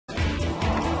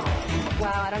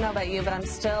Wow, I don't know about you, but I'm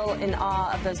still in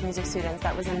awe of those music students.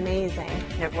 That was amazing.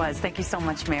 It was. Thank you so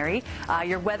much, Mary.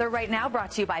 Your weather right now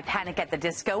brought to you by Panic at the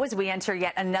Disco as we enter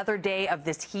yet another day of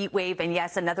this heat wave. And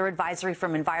yes, another advisory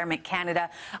from Environment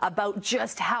Canada about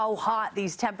just how hot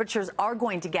these temperatures are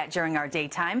going to get during our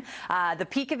daytime. The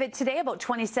peak of it today, about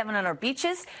 27 on our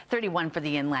beaches, 31 for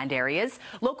the inland areas.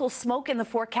 Local smoke in the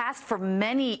forecast for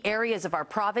many areas of our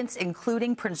province,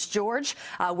 including Prince George,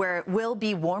 where it will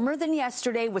be warmer than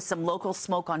yesterday with some local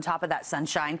smoke on top of that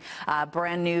sunshine.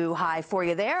 Brand new high for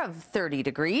you there of 30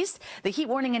 degrees. The heat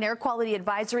warning and air quality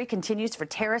advisory continues for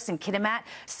Terrace and Kitimat.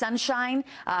 Sunshine.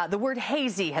 The word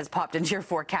hazy has popped into your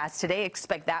forecast today.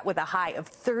 Expect that with a high of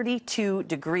 32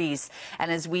 degrees.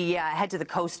 And as we head to the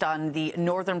coast on the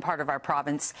northern part of our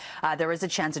province, there is a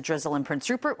chance of drizzle in Prince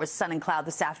Rupert with sun and cloud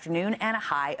this afternoon and a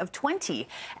high of 20.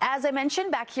 As I mentioned,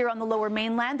 back here on the lower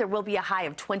mainland, there will be a high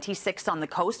of 26 on the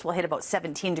coast. We'll hit about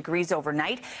 17 degrees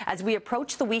overnight. As we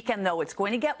approach the weekend, though, it's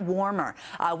going to get warmer.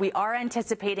 We are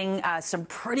anticipating some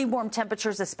pretty warm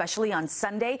temperatures, especially on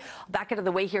Sunday. Back out of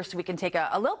the way here so we can take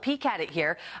a little peek at it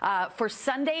here. For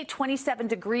Sunday, 27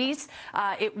 degrees.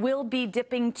 It will be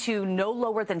dipping to no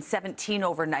lower than 17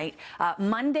 overnight.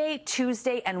 Monday,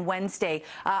 Tuesday, and Wednesday.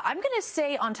 I'm going to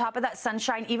say on top of that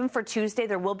sunshine, even for Tuesday,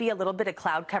 there will be a little bit of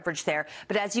cloud coverage there.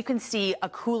 But as you can see, a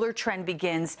cooler trend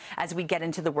begins as we get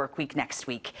into the work week next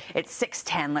week. It's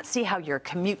 6:10. Let's see how your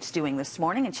commute's doing this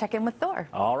morning and check in with Thor.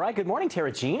 All right. Good morning,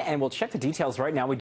 Tara Jean. And we'll check the details right now.